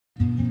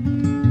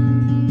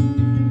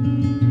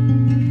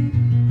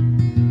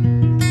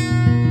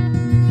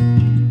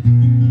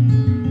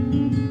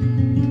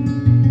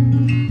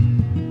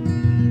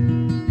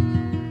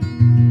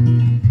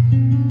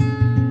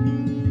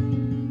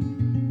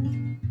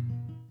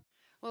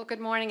Well, good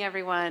morning,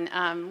 everyone.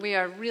 We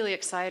are really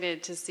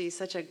excited to see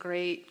such a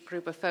great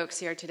group of folks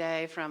here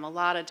today from a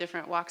lot of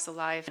different walks of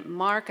life.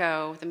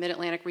 MARCO, the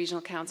Mid-Atlantic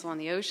Regional Council on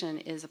the Ocean,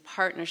 is a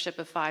partnership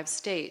of 5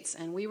 states,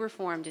 and we were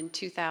formed in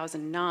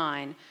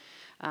 2009,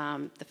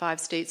 the 5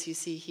 states you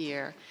see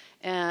here.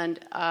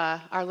 And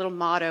our little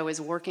motto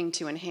is working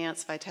to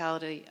enhance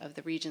vitality of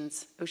the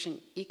region's ocean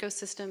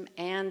ecosystem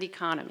and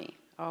economy,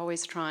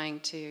 always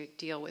trying to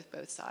deal with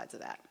both sides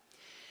of that.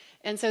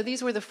 And so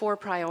these were the 4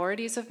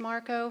 priorities of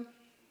MARCO.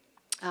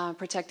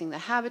 Protecting the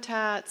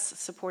habitats,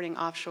 supporting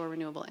offshore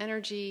renewable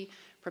energy,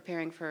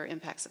 preparing for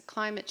impacts of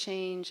climate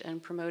change,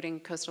 and promoting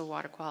coastal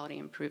water quality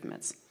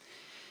improvements.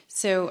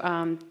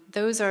 So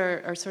those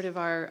are sort of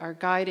our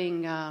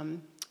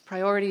guiding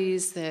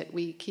priorities that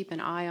we keep an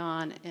eye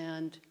on,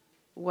 and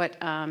what,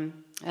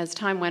 as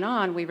time went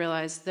on, we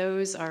realized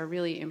those are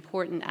really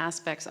important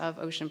aspects of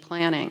ocean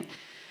planning.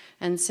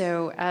 And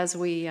so as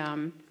we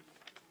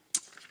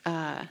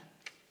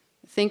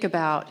think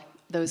about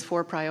those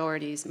 4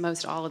 priorities,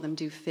 most all of them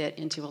do fit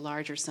into a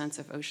larger sense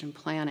of ocean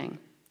planning.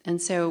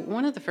 And so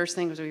one of the first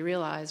things we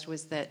realized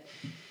was that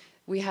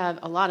we have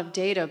a lot of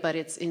data, but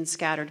it's in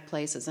scattered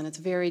places, and it's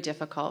very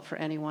difficult for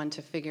anyone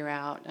to figure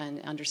out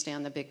and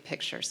understand the big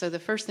picture. So the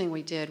first thing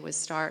we did was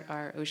start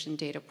our ocean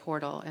data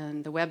portal,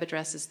 and the web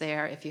address is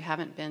there. If you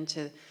haven't been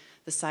to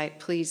the site,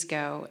 please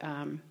go.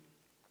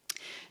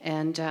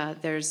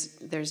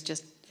 There's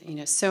just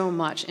so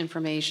much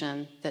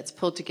information that's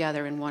pulled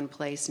together in one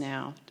place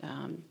now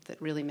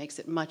that really makes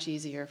it much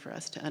easier for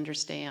us to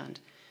understand.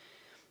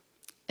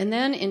 And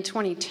then in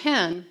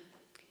 2010,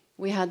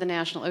 we had the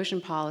National Ocean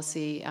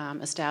Policy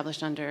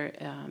established under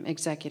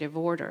executive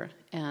order,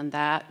 and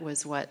that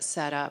was what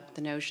set up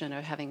the notion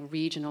of having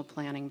regional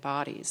planning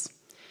bodies.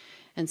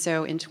 And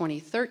so in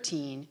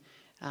 2013,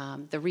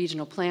 the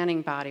regional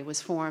planning body was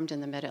formed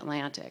in the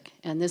Mid-Atlantic.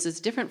 And this is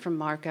different from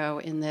MARCO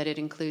in that it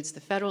includes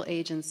the federal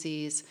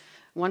agencies,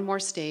 one more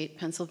state,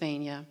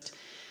 Pennsylvania,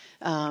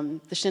 the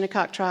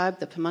Shinnecock Tribe,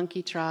 the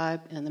Pamunkey Tribe,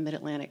 and the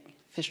Mid-Atlantic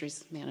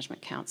Fisheries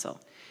Management Council.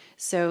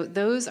 So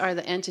those are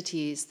the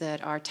entities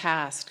that are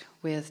tasked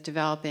with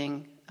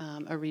developing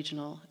a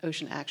regional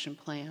ocean action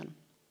plan.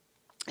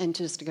 And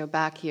just to go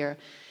back here,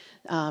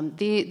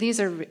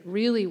 these are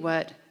really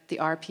what the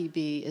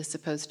RPB is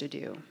supposed to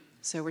do.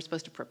 So we're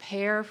supposed to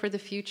prepare for the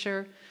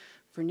future,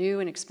 for new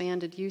and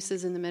expanded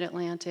uses in the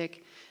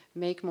Mid-Atlantic,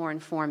 make more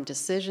informed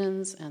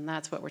decisions, and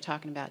that's what we're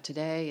talking about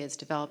today, is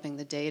developing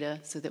the data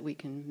so that we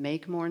can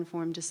make more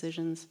informed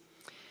decisions.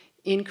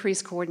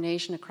 Increase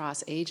coordination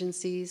across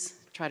agencies,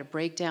 try to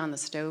break down the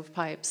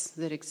stovepipes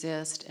that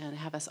exist and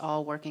have us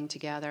all working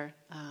together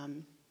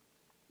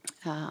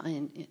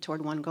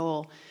toward one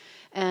goal.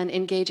 And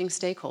engaging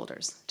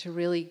stakeholders to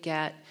really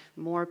get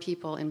more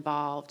people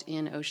involved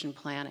in ocean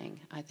planning.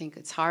 I think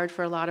it's hard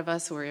for a lot of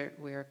us.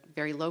 We're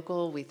very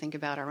local. We think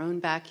about our own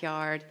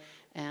backyard,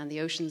 and the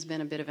ocean's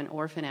been a bit of an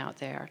orphan out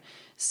there.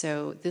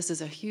 So this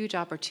is a huge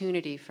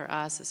opportunity for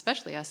us,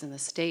 especially us in the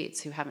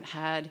States who haven't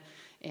had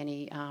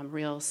any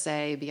real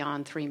say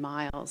beyond 3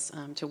 miles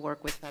to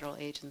work with federal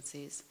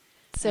agencies.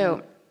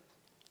 So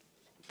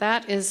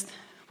that is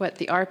what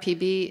the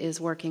RPB is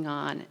working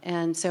on.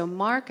 And so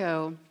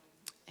MARCO,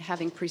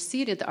 having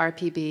preceded the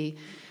RPB,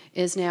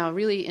 is now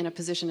really in a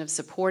position of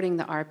supporting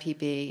the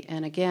RPB.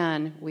 And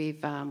again, we've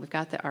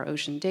got our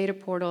ocean data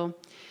portal.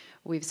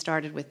 We've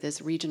started with this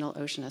regional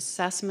ocean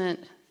assessment,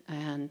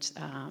 and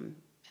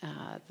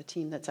the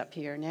team that's up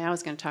here now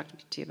is going to talk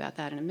to you about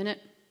that in a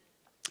minute.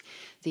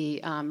 The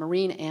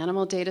marine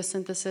animal data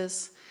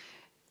synthesis.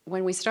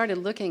 When we started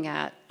looking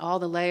at all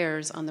the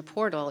layers on the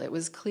portal, it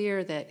was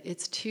clear that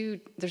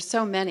there's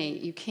so many,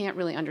 you can't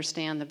really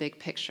understand the big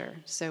picture.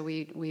 So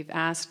we've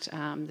asked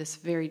this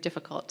very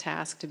difficult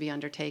task to be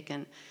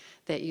undertaken,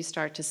 that you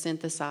start to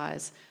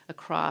synthesize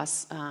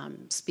across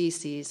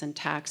species and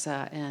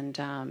taxa,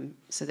 and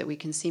so that we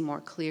can see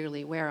more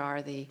clearly where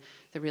are the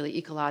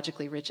really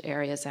ecologically rich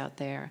areas out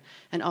there,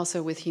 and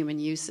also with human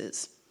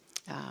uses.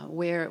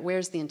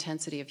 Where's the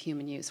intensity of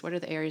human use? What are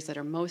the areas that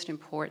are most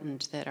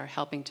important that are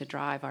helping to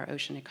drive our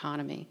ocean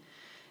economy?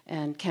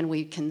 And can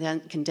we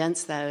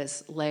condense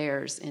those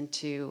layers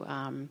into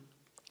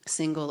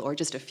single or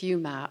just a few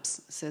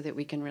maps so that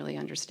we can really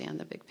understand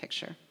the big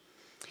picture?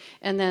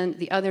 And then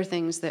the other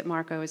things that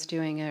MARCO is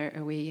doing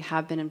are we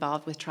have been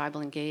involved with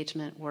tribal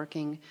engagement,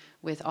 working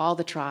with all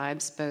the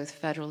tribes, both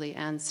federally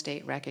and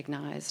state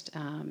recognized,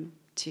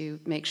 to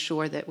make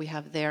sure that we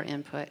have their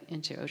input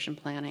into ocean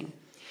planning.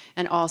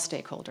 And all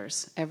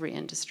stakeholders, every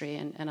industry,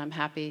 and I'm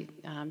happy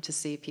to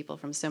see people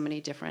from so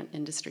many different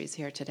industries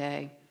here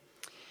today.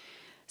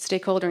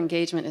 Stakeholder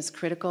engagement is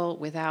critical.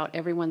 Without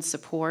everyone's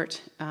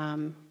support,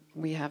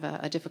 we have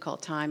a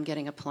difficult time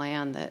getting a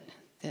plan that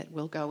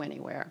will go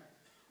anywhere.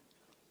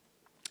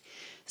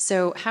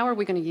 So how are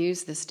we going to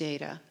use this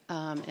data?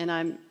 And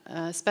I'm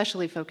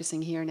especially focusing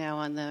here now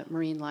on the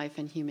marine life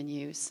and human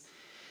use.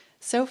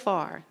 So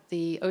far,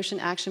 the Ocean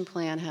Action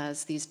Plan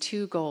has these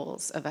 2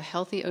 goals of a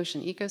healthy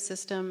ocean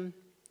ecosystem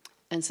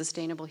and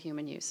sustainable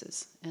human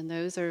uses. And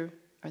those are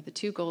the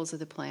 2 goals of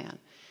the plan.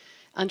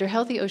 Under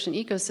healthy ocean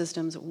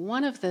ecosystems,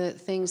 one of the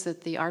things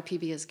that the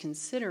RPB is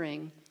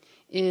considering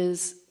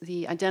is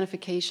the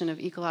identification of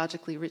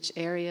ecologically rich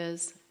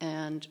areas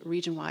and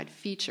region-wide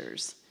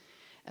features,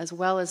 as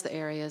well as the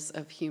areas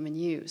of human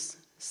use,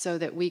 so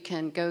that we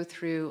can go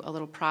through a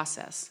little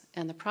process.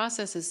 And the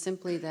process is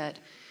simply that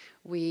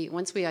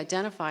once we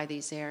identify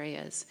these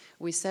areas,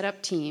 we set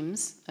up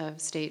teams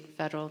of state,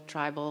 federal,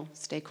 tribal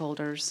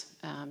stakeholders,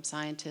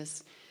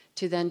 scientists,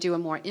 to then do a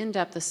more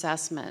in-depth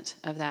assessment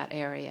of that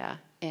area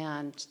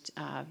and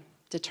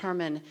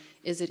determine,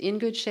 is it in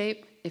good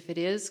shape? If it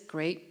is,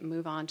 great,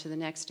 move on to the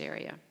next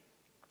area.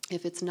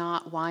 If it's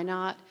not, why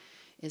not?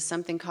 Is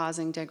something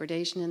causing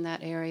degradation in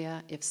that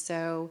area? If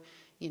so,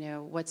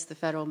 what's the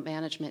federal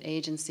management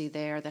agency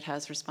there that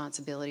has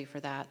responsibility for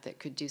that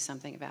could do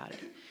something about it?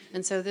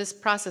 And so this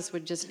process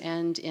would just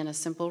end in a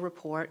simple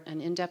report,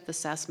 an in-depth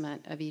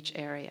assessment of each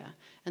area.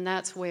 And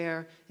that's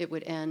where it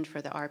would end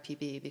for the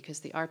RPB, because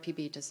the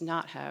RPB does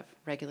not have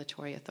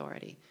regulatory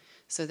authority.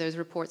 So those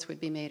reports would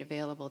be made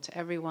available to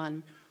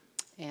everyone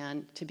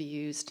and to be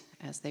used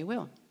as they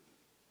will.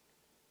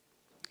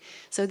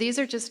 So these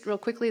are just real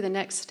quickly the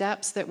next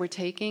steps that we're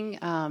taking.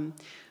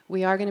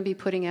 We are going to be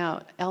putting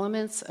out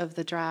elements of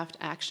the draft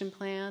action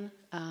plan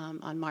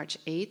on March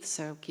 8th,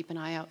 so keep an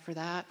eye out for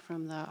that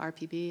from the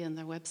RPB and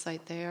the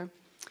website there.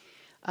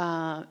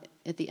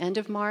 At the end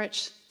of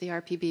March, the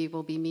RPB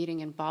will be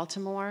meeting in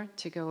Baltimore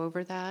to go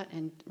over that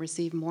and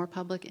receive more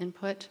public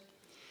input.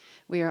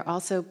 We are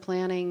also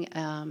planning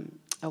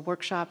a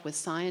workshop with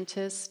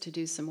scientists to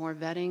do some more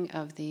vetting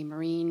of the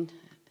marine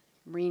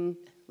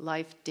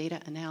life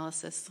data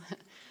analysis.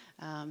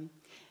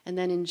 And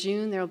then in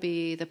June, there will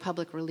be the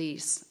public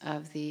release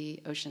of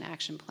the Ocean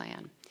Action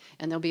Plan.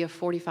 And there'll be a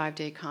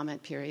 45-day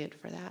comment period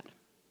for that.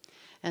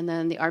 And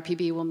then the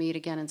RPB will meet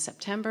again in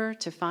September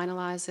to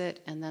finalize it,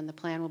 and then the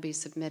plan will be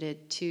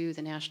submitted to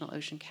the National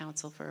Ocean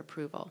Council for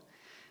approval.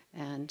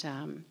 And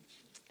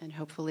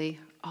hopefully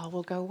all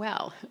will go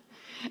well.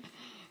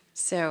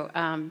 So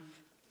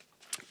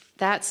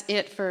that's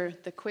it for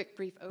the quick,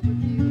 brief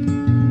overview.